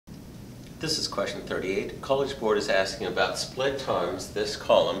This is question 38. College Board is asking about split times, this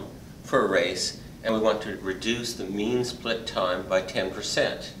column, for a race, and we want to reduce the mean split time by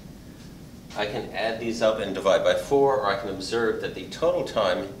 10%. I can add these up and divide by 4, or I can observe that the total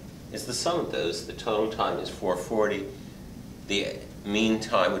time is the sum of those. The total time is 440. The mean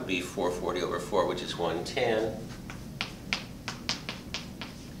time would be 440 over 4, which is 110.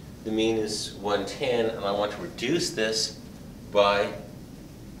 The mean is 110, and I want to reduce this by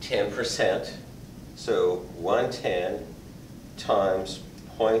 10%. So 110 times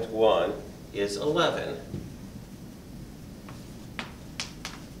 0.1 is 11.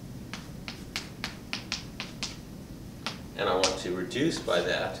 And I want to reduce by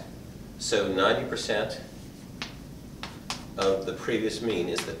that. So 90% of the previous mean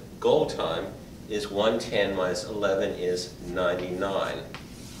is the goal time is 110 minus 11 is 99.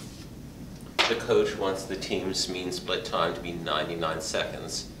 The coach wants the team's mean split time to be 99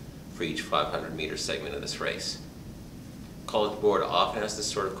 seconds for each 500-meter segment of this race. College Board often asks this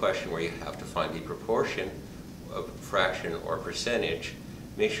sort of question where you have to find a proportion of fraction or percentage.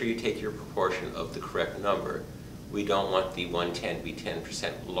 Make sure you take your proportion of the correct number. We don't want the 110 to be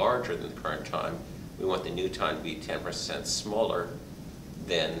 10% larger than the current time. We want the new time to be 10% smaller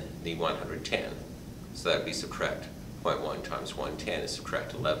than the 110. So that would be subtract 0.1 times 110 is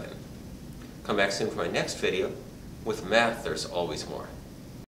subtract 11. Come back soon for my next video. With math, there's always more.